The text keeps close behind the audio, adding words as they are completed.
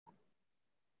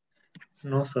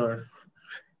No, sir.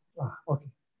 Okay.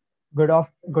 Good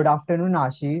afternoon,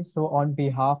 Ashish. So, on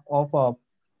behalf of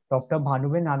Dr.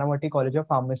 Bhanubin Nanavati College of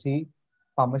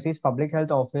Pharmacy's Public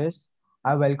Health Office,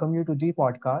 I welcome you to the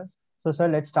podcast. So, sir,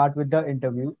 let's start with the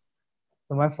interview.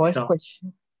 So, my first Sure.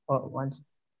 question, once.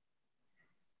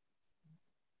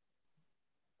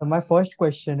 So, my first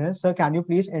question is, sir, can you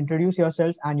please introduce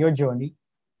yourself and your journey?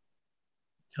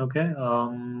 Okay.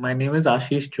 My name is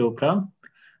Ashish Chopra.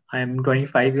 I'm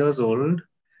 25 years old.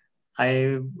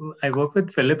 I I work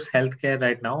with Philips Healthcare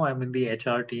right now. I'm in the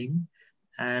HR team,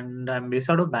 and I'm based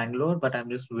out of Bangalore, but I'm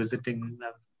just visiting.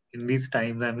 In these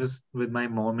times. I'm just with my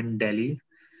mom in Delhi,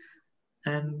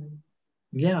 and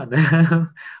yeah.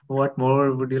 What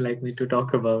more would you like me to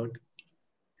talk about?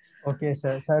 Okay,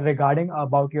 sir. Sir, regarding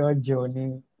about your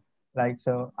journey,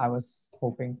 so I was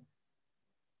hoping.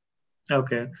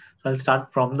 Okay, so I'll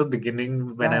start from the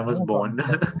beginning when Yeah, I yeah, was no problem.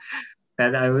 born.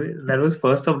 That was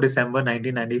 1st of December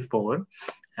 1994,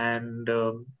 and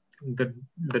the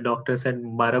the doctor said,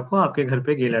 "मुबारक हो आपके घर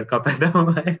पे ये लड़का पैदा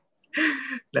हुआ है."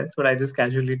 That's what I just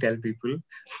casually tell people.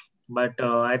 But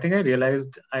I think I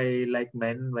realized I like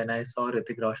men when I saw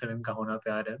Hrithik Roshan in Kaho Na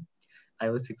Pyar Hai. I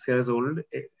was 6 years old.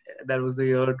 That was the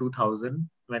year 2000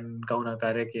 when Kaho Na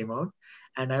Pyar Hai came out,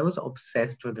 and I was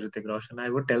obsessed with Hrithik Roshan. I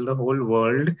would tell the whole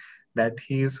world that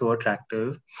he is so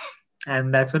attractive,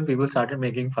 and that's when people started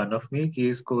making fun of me कि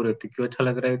इसको ऋतिक क्यों अच्छा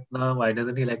लग रहा है इतना, why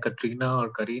doesn't he like Katrina or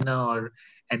Karina or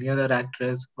any other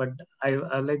actress, but I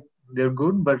like they're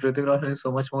good, but Hrithik Roshan is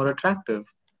so much more attractive.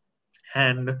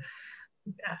 And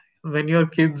when you're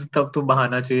kids तब तो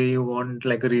बहाना चाहिए, you want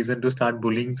like a reason to start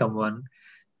bullying someone,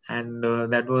 and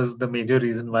that was the major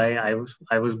reason why I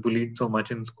was bullied so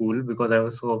much in school, because I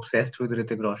was so obsessed with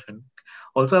Hrithik Roshan.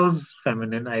 Also, I was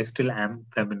feminine. I still am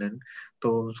feminine.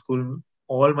 So school,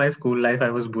 all my school life, I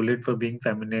was bullied for being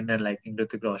feminine and liking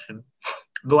Hrithik Roshan.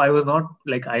 Though I was not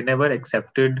like I never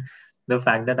accepted the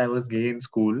fact that I was gay in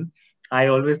school. I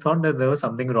always thought that there was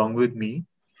something wrong with me,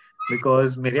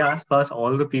 because मेरे आसपास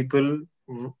all the people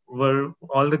were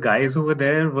all the guys who were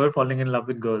there were falling in love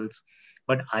with girls,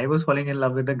 but I was falling in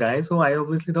love with the guys, so I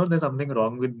obviously thought there's something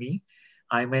wrong with me.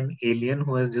 I'm an alien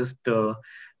who has just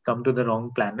come to the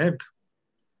wrong planet,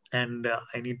 and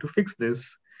I need to fix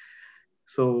this.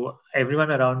 So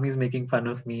everyone around me is making fun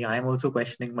of me. I'm also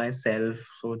questioning myself.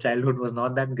 So childhood was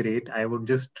not that great. I would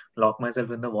just lock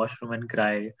myself in the washroom and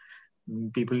cry.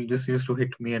 People just used to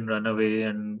hit me and run away,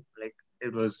 and like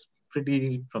it was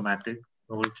pretty traumatic,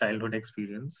 the whole childhood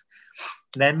experience.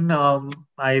 Then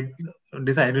I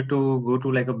decided to go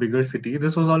to like a bigger city.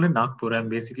 This was all in Nagpur. I'm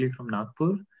basically from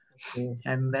Nagpur, Okay.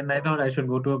 and then I thought I should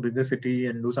go to a bigger city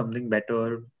and do something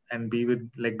better and be with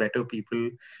like better people,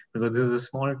 because this is a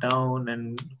small town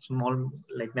and small,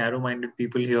 like narrow-minded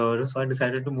people here. So I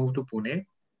decided to move to Pune,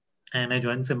 and I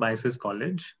joined Symbiosis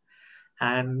College.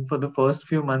 And for the first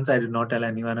few months, I did not tell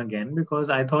anyone again,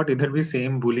 because I thought it'll be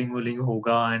same bullying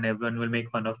hoga and everyone will make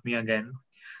fun of me again.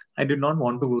 I did not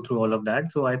want to go through all of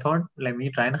that, so I thought let me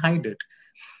try and hide it.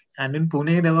 And in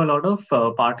Pune, there were a lot of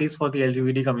parties for the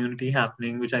LGBT community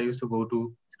happening, which I used to go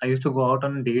to. I used to go out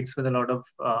on dates with a lot of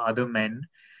other men,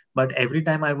 but every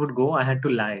time I would go, I had to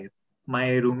lie.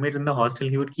 My roommate in the hostel,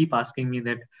 he would keep asking me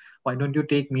that, why don't you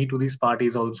take me to these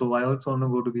parties also? I also want to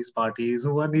go to these parties.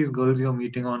 Who are these girls you're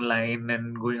meeting online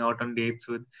and going out on dates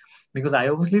with? Because I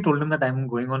obviously told him that I'm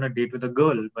going on a date with a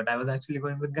girl, but I was actually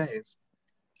going with guys.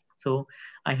 So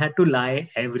I had to lie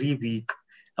every week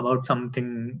about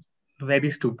something very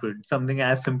stupid, something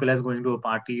as simple as going to a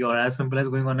party or as simple as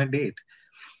going on a date.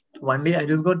 One day I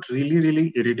just got really,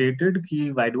 really irritated.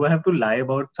 Ki, why do I have to lie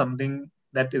about something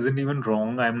that isn't even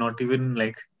wrong? I'm not even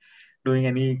like doing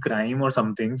any crime or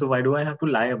something. So why do I have to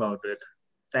lie about it?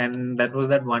 And that was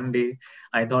that one day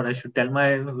I thought I should tell my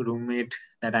roommate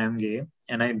that I am gay,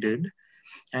 and I did.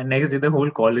 And next day, the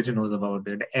whole college knows about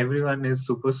it. Everyone is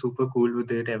super, super cool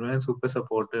with it. Everyone is super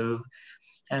supportive.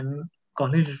 And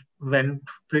college went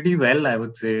pretty well, I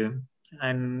would say.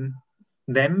 And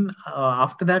then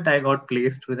after that, I got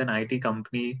placed with an IT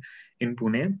company in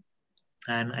Pune,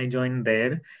 and I joined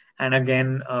there. And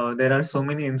again, there are so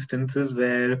many instances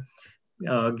where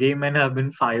gay men have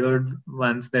been fired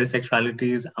once their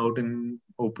sexuality is out in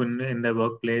open in their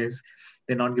workplace.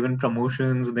 They're not given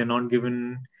promotions. They're not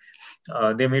given.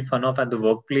 They made fun of at the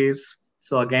workplace.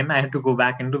 So again, I had to go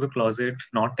back into the closet,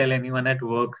 not tell anyone at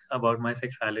work about my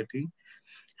sexuality.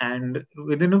 And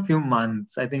within a few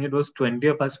months, I think it was 20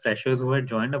 of us freshers who had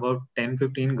joined, about 10,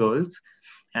 15 girls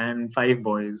and 5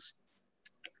 boys.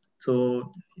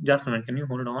 So just a minute, can you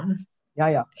hold on? Yeah,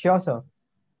 yeah, sure, sir.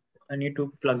 I need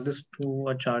to plug this to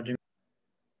a charging.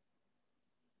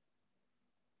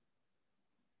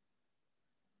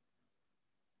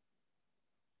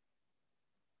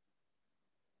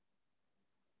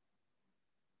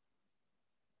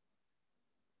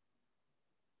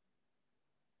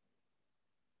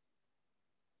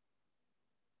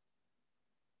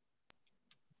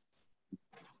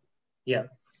 Yeah.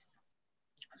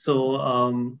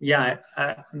 So yeah,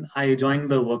 I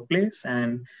joined the workplace,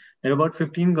 and there were about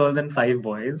 15 girls and 5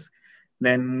 boys.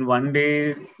 Then one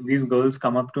day, these girls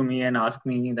come up to me and ask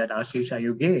me that, Ashish, are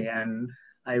you gay? And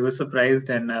I was surprised,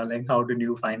 and I was like, how did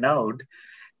you find out?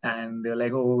 And they're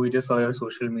like, oh, we just saw your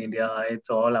social media.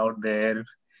 It's all out there.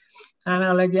 And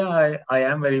I'm like, yeah, I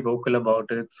am very vocal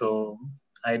about it. So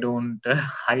I don't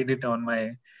hide it on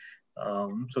my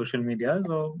social media.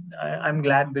 So I'm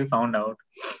glad they found out.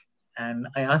 And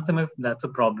I asked them if that's a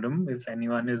problem, if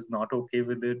anyone is not okay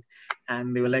with it.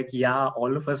 And they were like, yeah,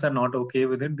 all of us are not okay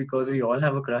with it because we all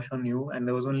have a crush on you. And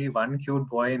there was only one cute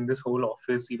boy in this whole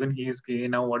office. Even he's gay.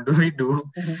 Now, what do we do?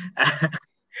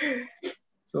 Mhm.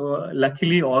 So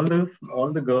luckily, all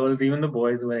the girls, even the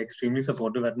boys, were extremely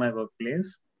supportive at my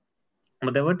workplace.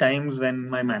 But there were times when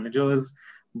my managers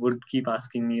would keep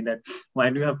asking me that, why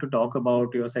do you have to talk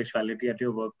about your sexuality at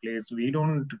your workplace? We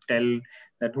don't tell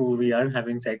that who we are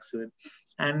having sex with.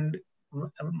 And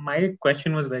my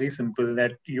question was very simple,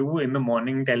 that you in the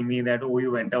morning tell me that, oh,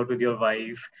 you went out with your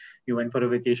wife, you went for a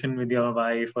vacation with your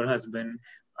wife or husband.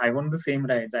 I want the same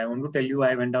rights. I want to tell you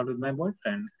I went out with my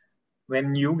boyfriend.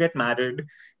 When you get married,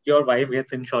 your wife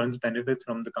gets insurance benefits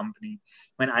from the company.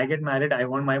 When I get married, I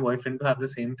want my boyfriend to have the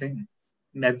same thing.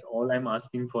 That's all I'm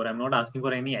asking for. I'm not asking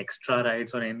for any extra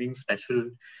rights or anything special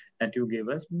that you give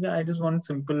us. Yeah, I just want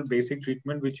simple basic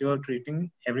treatment which you are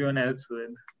treating everyone else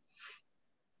with.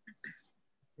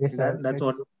 Yes, sir. That's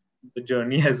what the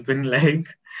journey has been like.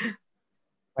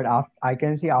 But after, I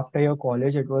can see after your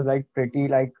college, it was like pretty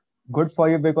like good for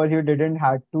you because you didn't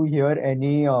had to hear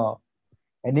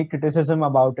any criticism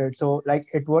about it. So like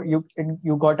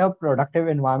you got a productive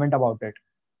environment about it.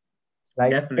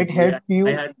 Like Definitely.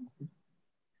 I had,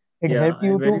 it yeah, helped I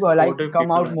had you to very like supportive come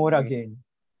people out around more me. again.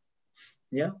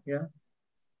 Yeah, yeah.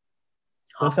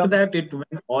 So After some that, it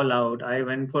went all out. I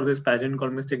went for this pageant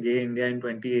called Mr. Gay India in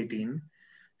 2018,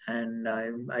 and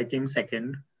I came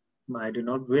second. I did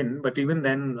not win, but even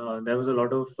then, there was a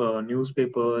lot of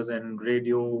newspapers and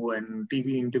radio and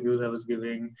TV interviews I was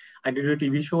giving. I did a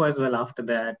TV show as well after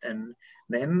that, and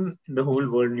then the whole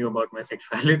world knew about my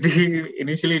sexuality.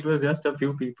 Initially, it was just a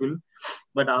few people,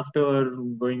 but after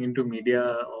going into media,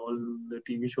 all the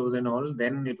TV shows and all,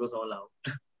 then it was all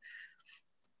out.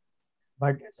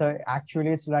 but so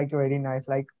actually it's like very nice.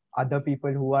 Like other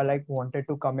people who are like wanted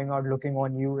to coming out looking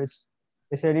on you. It's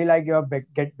really like you're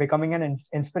get becoming an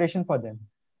inspiration for them.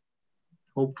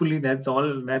 Hopefully that's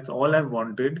all I've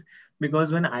wanted,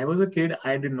 because when I was a kid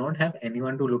I did not have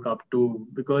anyone to look up to,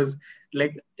 because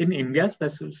like in India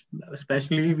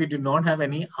especially, we did not have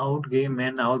any out gay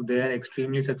men out there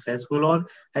extremely successful, or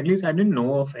at least I didn't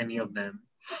know of any of them.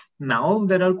 Now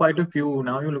there are quite a few.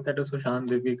 Now you look at a Sushant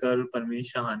Divikar,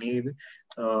 Parmesh Shahani,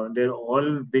 they're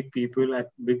all big people at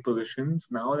big positions.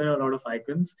 Now there are a lot of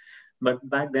icons. But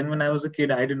back then, when I was a kid,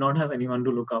 I did not have anyone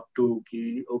to look up to.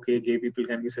 Ki, okay, gay people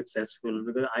can be successful,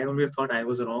 because I always thought I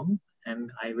was wrong and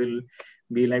I will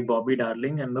be like Bobby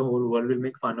Darling and the whole world will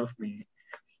make fun of me.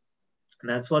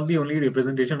 That's what the only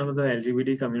representation of the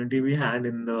LGBT community we had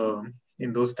in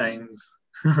those times.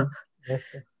 Yes,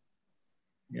 sir.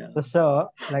 Yeah. So, sir,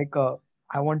 like,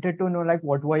 I wanted to know, like,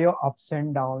 what were your ups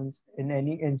and downs in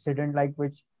any incident, like,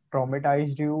 which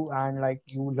traumatized you and, like,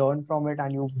 you learned from it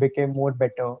and you became more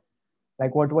better?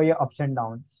 Like, what were your ups and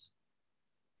downs?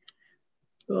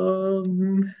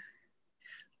 Um,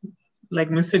 like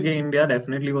Mr. Gay India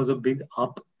definitely was a big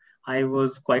up. I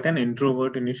was quite an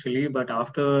introvert initially, but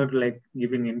after like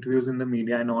giving interviews in the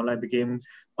media and all, I became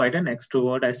quite an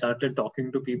extrovert. I started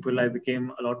talking to people. I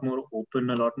became a lot more open,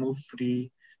 a lot more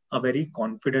free, a very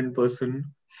confident person.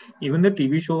 Even the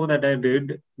TV show that I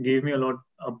did gave me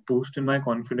a boost in my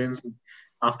confidence.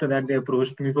 After that, they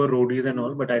approached me for roadies and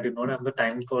all, but I did not have the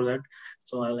time for that.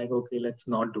 So I like, okay, let's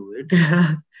not do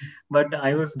it. But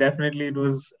I was definitely, it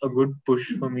was a good push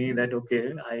for me that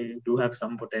okay, I do have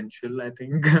some potential, I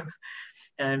think.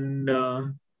 And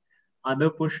other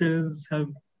pushes have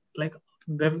like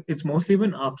it's mostly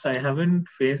been ups. I haven't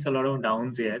faced a lot of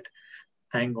downs yet.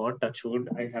 Thank God, touch wood,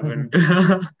 I haven't.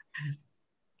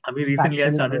 I mean, It's recently I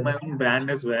actually started my good. own brand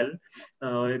as well.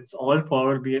 It's all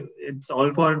for the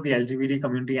LGBT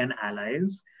community and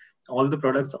allies. All the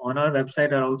products on our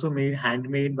website are also made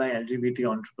handmade by LGBT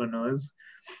entrepreneurs.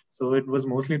 So it was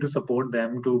mostly to support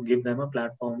them, to give them a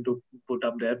platform to put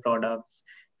up their products,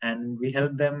 and we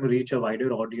help them reach a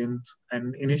wider audience.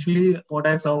 And initially, what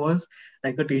I saw was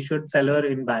like a t-shirt seller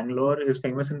in Bangalore is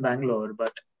famous in Bangalore,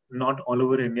 but not all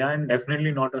over India, and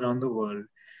definitely not around the world.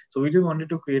 So we just wanted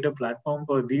to create a platform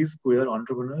for these queer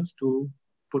entrepreneurs to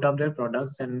put up their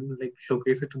products and like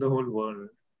showcase it to the whole world.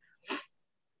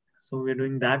 So we're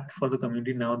doing that for the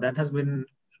community now. That has been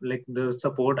like the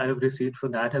support I have received for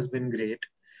that has been great,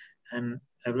 and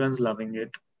everyone's loving it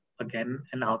again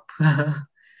and up.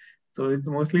 So it's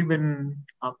mostly been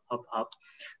up, up, up.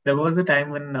 There was a time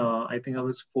when I think I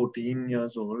was 14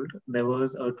 years old. There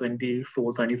was a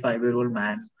 24, 25-year-old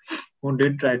man who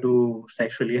did try to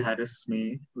sexually harass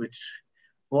me, which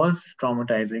was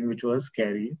traumatizing, which was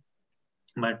scary.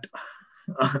 But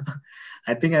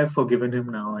I think I've forgiven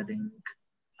him now. I think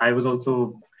I was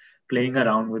also playing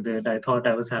around with it. I thought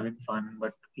I was having fun,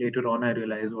 but later on I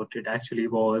realized what it actually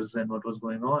was and what was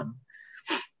going on.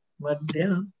 But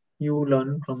yeah, you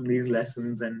learn from these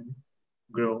lessons and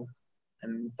grow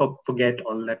and forget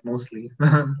all that mostly.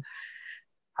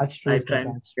 That's I true, try sir.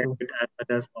 and That's get true. it as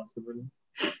much as possible.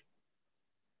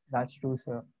 That's true,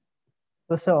 sir.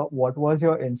 So, sir, what was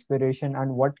your inspiration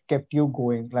and what kept you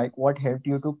going? Like, what helped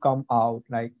you to come out?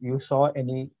 Like, you saw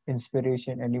any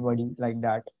inspiration, anybody like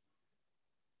that?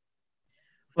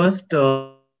 First,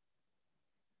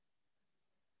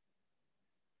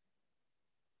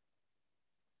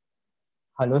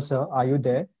 Hello, sir. Are you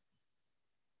there?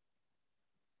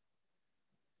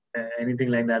 anything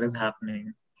like that is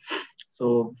happening.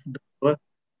 So, the first,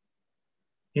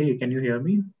 hey, can you hear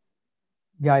me?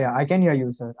 Yeah, yeah, I can hear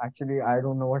you, sir. Actually, I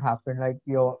don't know what happened. Like,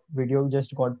 your video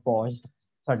just got paused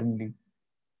suddenly.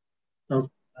 No,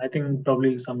 I think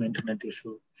probably some internet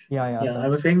issue. Yeah, yeah, Yeah, sir. I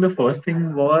was saying the first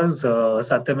thing was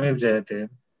Satyamev Jayate.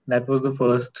 That was the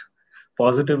first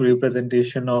positive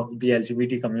representation of the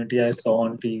LGBT community I saw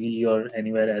on TV or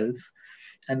anywhere else.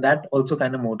 And that also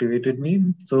kind of motivated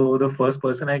me. So the first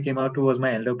person I came out to was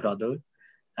my elder brother,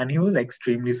 and he was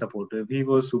extremely supportive. He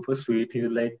was super sweet. He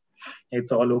was like,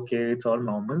 "It's all okay. It's all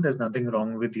normal. There's nothing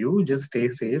wrong with you. Just stay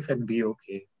safe and be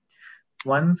okay."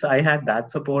 Once I had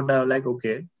that support, I was like,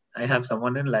 "Okay, I have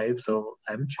someone in life, so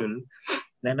I'm chill."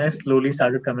 Then I slowly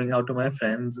started coming out to my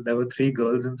friends. There were three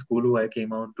girls in school who I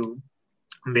came out to.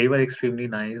 They were extremely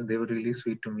nice. They were really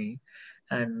sweet to me.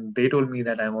 And they told me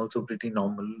that I'm also pretty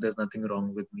normal. There's nothing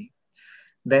wrong with me.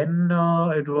 Then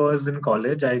it was in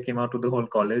college. I came out to the whole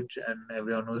college and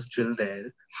everyone was chill there.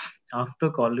 After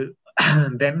college,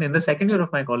 then in the second year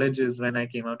of my college is when I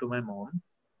came out to my mom,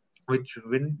 which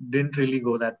didn't really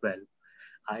go that well.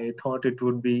 I thought it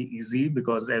would be easy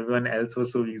because everyone else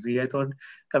was so easy. I thought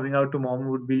coming out to mom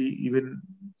would be even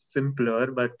simpler,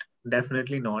 but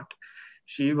definitely not.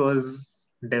 She was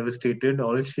devastated.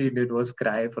 All she did was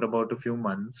cry for about a few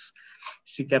months.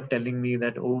 She kept telling me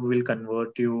that, "Oh, we'll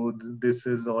convert you. This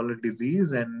is all a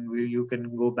disease, and you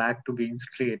can go back to being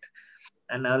straight."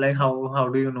 And I was like, how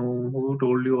do you know? Who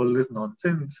told you all this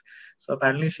nonsense? So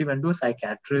apparently she went to a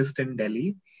psychiatrist in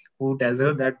Delhi who tells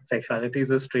her that sexuality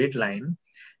is a straight line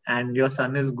and your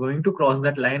son is going to cross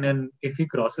that line, and if he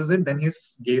crosses it then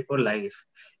he's gay for life.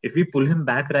 If we pull him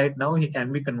back right now he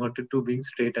can be converted to being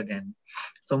straight again.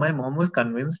 So my mom was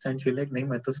convinced and she like, nahi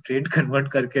main to straight convert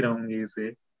karke rahungi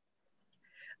ise.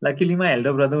 Luckily, my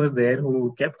elder brother was there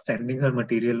who kept sending her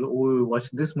material. Oh, watch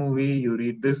this movie, you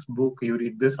read this book, you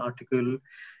read this article.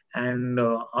 And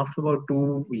after about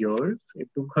 2 years, it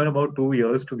took her about 2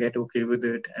 years to get okay with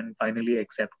it and finally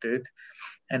accept it.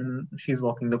 And she's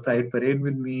walking the Pride Parade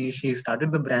with me. She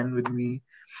started the brand with me.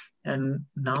 And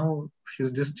now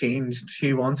she's just changed.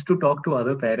 She wants to talk to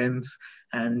other parents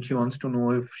and she wants to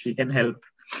know if she can help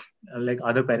like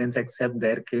other parents accept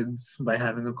their kids by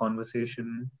having a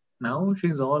conversation. Now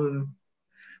she's all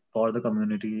for the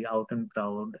community, out and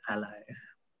proud ally.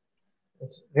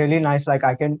 It's really nice. Like,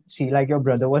 I can see, like, your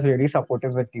brother was really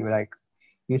supportive with you. Like,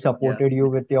 he Yeah, supported you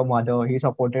with your mother. He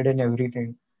supported in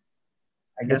everything.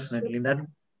 Like, it's definitely. That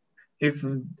if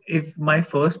if my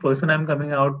first person I'm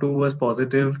coming out to was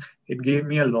positive, it gave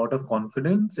me a lot of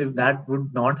confidence. If that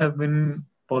would not have been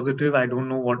positive, I don't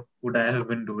know what would I have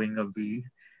been doing, Abhi.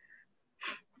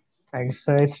 like,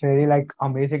 so it's really like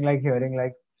amazing, like hearing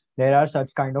like there are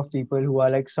such kind of people who are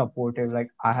like supportive. Like,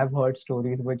 I have heard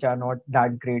stories which are not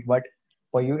that great, but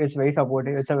for you, it's very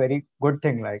supportive. It's a very good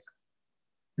thing. Like,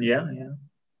 Yeah, yeah.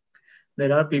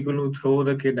 There are people who throw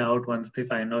the kid out once they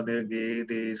find out they're gay.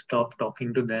 They stop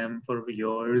talking to them for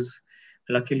years.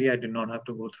 Luckily, I did not have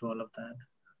to go through all of that.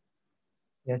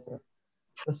 yes, sir.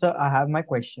 So, sir, I have my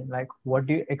question. Like, what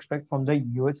do you expect from the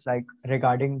youth, like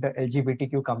regarding the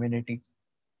LGBTQ community?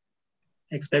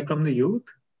 Expect from the youth?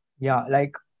 Yeah,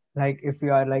 like if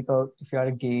you are like a if you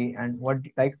are gay, and what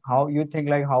like how you think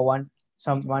like how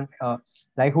someone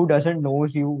like who doesn't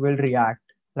knows you will react,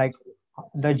 like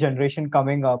the generation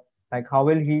coming up, like how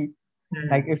will he,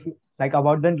 like Hmm. if like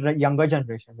about the younger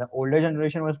generation, the older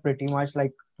generation was pretty much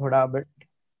like thoda bit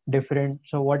different.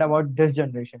 So what about this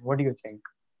generation? What do you think?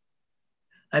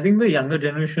 I think the younger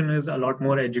generation is a lot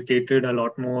more educated, a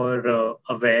lot more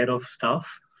aware of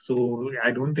stuff. So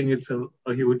I don't think it's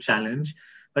a huge challenge.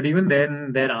 But even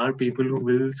then, there are people who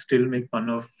will still make fun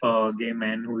of gay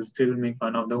men, who will still make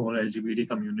fun of the whole LGBT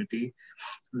community.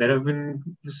 There have been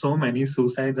so many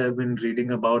suicides I've been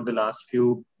reading about the last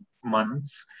few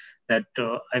months, that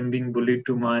I'm being bullied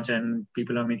too much and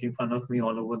people are making fun of me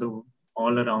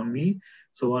all around me.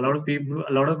 So a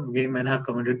lot of gay men have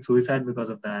committed suicide because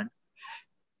of that.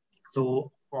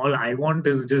 So all I want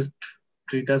is just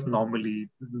treat us normally.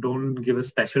 Don't give us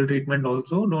special treatment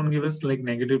also. Don't give us like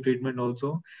negative treatment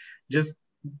also. Just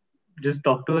just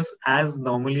talk to us as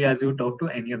normally as you talk to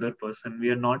any other person. We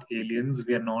are not aliens.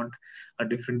 We are not a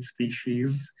different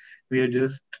species. We are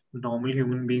just normal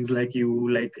human beings like you,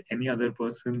 like any other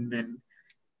person. And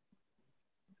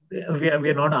we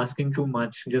are not asking too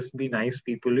much. Just be nice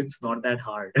people. It's not that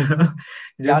hard. Yeah,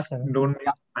 Just sir. don't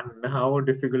make fun. How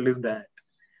difficult is that?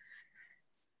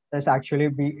 That's actually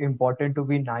be important to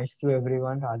be nice to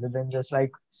everyone rather than just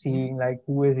like seeing like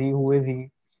who is he.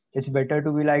 It's better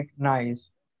to be like nice.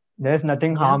 There's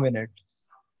nothing Yeah. harm in it.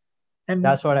 And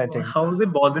That's what I think. how is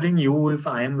it bothering you if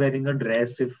I am wearing a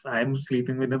dress, if I'm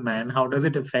sleeping with a man? How does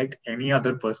it affect any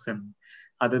other person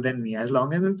other than me? As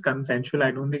long as it's consensual,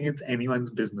 I don't think it's anyone's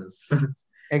business.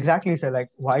 Exactly, sir. Like,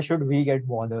 why should we get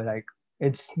bothered? Like,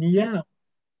 it's Yeah,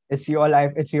 it's your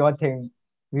life, it's your thing.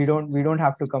 We don't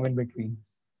have to come in between.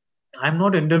 I'm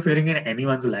not interfering in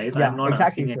anyone's life. I'm Yeah, not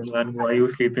exactly, asking sir. anyone who are you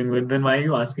sleeping with, then why are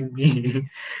you asking me?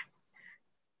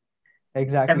 And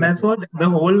Exactly, that's sir. what the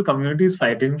whole community is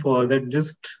fighting for, that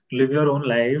just live your own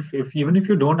life. If even if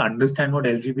you don't understand what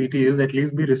LGBT is, at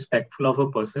least be respectful of a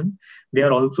person. They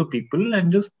are also people, and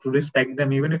just respect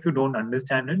them. Even if you don't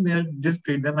understand it, they are just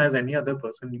treat them as any other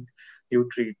person you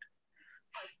treat.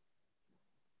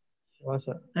 Sure,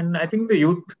 sir. And I think the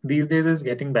youth these days is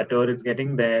getting better. It's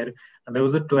getting there. And there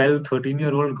was a 12,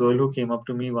 13-year-old girl who came up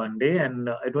to me one day, and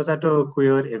it was at a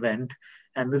queer event.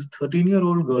 And this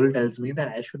 13-year-old girl tells me that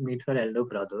I should meet her elder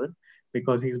brother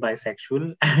because he's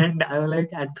bisexual. And I was like,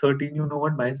 at 13, you know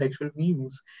what bisexual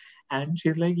means? And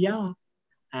she's like, yeah.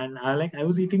 And I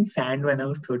was eating sand when I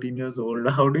was 13 years old.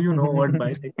 How do you know what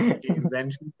bisexual means?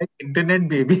 And she's like, internet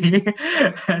baby.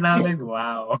 And I was like,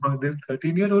 wow, this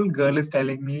 13-year-old girl is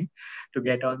telling me to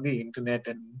get on the internet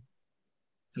and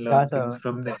Yeah, learn things sir.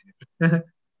 from there.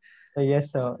 So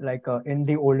yes, sir. Like in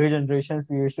the older generations,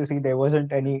 we used to see there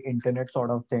wasn't any internet sort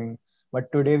of thing, but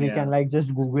today we Yeah. can like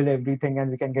just Google everything and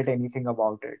we can get anything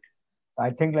about it.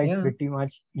 I think like Yeah. pretty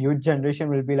much youth generation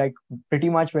will be like pretty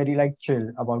much very like chill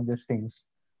about these things.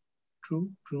 True.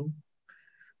 True.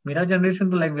 मेरा generation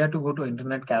तो like we had to go to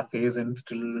internet cafes and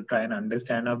still try and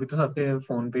understand. अभी तो सबके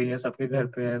phone पे ही है, सबके घर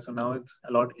पे है. So now it's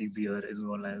a lot easier, is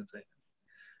all I'll say.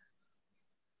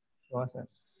 Sure, sir.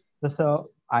 So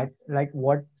I like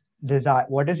what desire.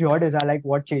 What is your desire? Like,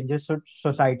 what changes should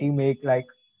society make? Like,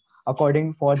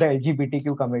 according for the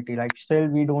LGBTQ committee, like, still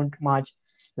we don't much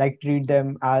like treat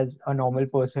them as a normal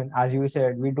person, as you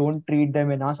said. We don't treat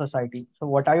them in our society. So,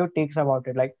 what are your takes about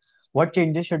it? Like, what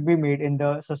changes should be made in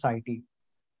the society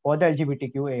for the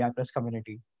LGBTQAI plus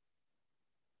community?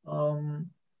 Um,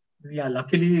 yeah,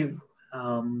 luckily,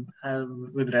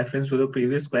 with reference to the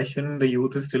previous question, the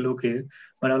youth is still okay,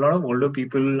 but a lot of older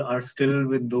people are still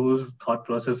with those thought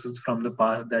processes from the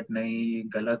past that nahi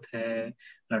galat hai,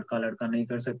 ladka ladka nahi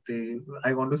kar sakte.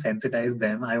 I want to sensitize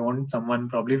them. I want someone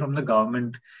probably from the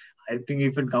government. I think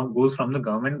if it goes from the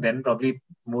government, then probably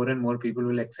more and more people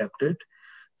will accept it.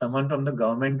 Someone from the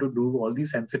government to do all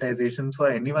these sensitizations for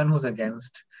anyone who's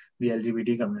against the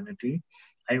LGBT community.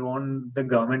 I want the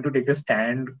government to take a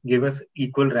stand, give us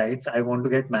equal rights. I want to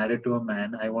get married to a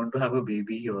man. I want to have a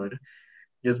baby here.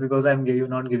 Just because I'm gay, you're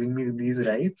not giving me these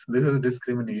rights. This is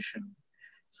discrimination.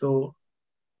 So,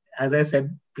 as I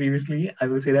said previously, I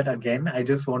will say that again. I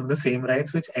just want the same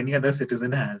rights which any other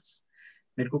citizen has.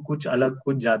 मेरे को कुछ अलग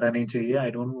कुछ ज्यादा नहीं चाहिए. I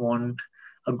don't want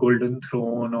a golden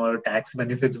throne or tax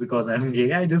benefits because I'm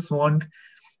gay. I just want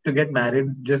to get married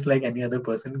just like any other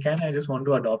person can. I just want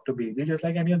to adopt a baby just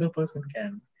like any other person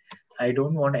can. I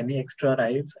don't want any extra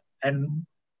rights, and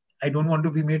I don't want to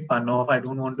be made fun of. I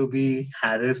don't want to be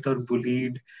harassed or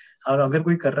bullied. और अगर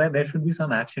कोई कर रहा है, there should be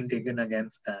some action taken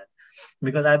against that.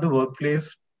 Because at the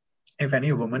workplace, if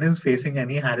any woman is facing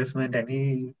any harassment,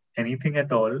 anything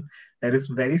at all, there is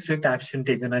very strict action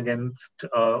taken against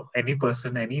any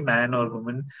person, any man or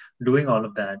woman doing all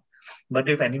of that. But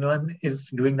if anyone is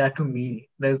doing that to me,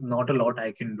 there's not a lot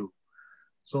I can do.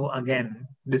 So again,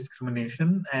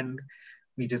 discrimination, and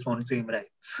we just want same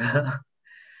rights. Sure,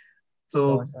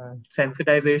 So sir.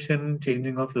 sensitization,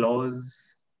 changing of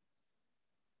laws,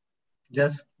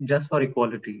 just for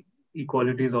equality.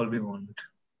 equality is all we want.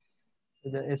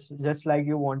 It's just like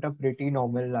you want a pretty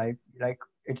normal life. Like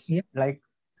it's Yeah, like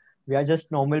we are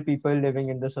just normal people living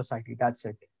in the society. That's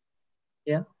it.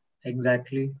 yeah,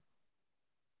 exactly.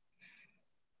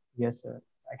 Yes, sir.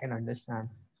 I can understand.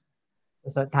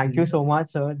 Sir, thank you Mhm. so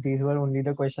much, sir. These were only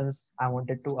the questions I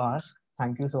wanted to ask.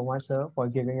 Thank you so much, sir, for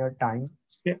giving your time.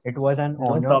 Yeah, It was an no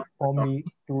honor problem at for all. me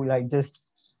to like just.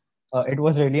 It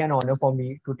was really an honor for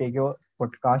me to take your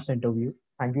podcast interview.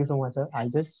 Thank you so much, sir. I'll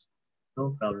just No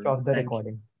switch problem. off the Thank you.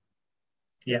 recording.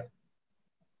 Yeah.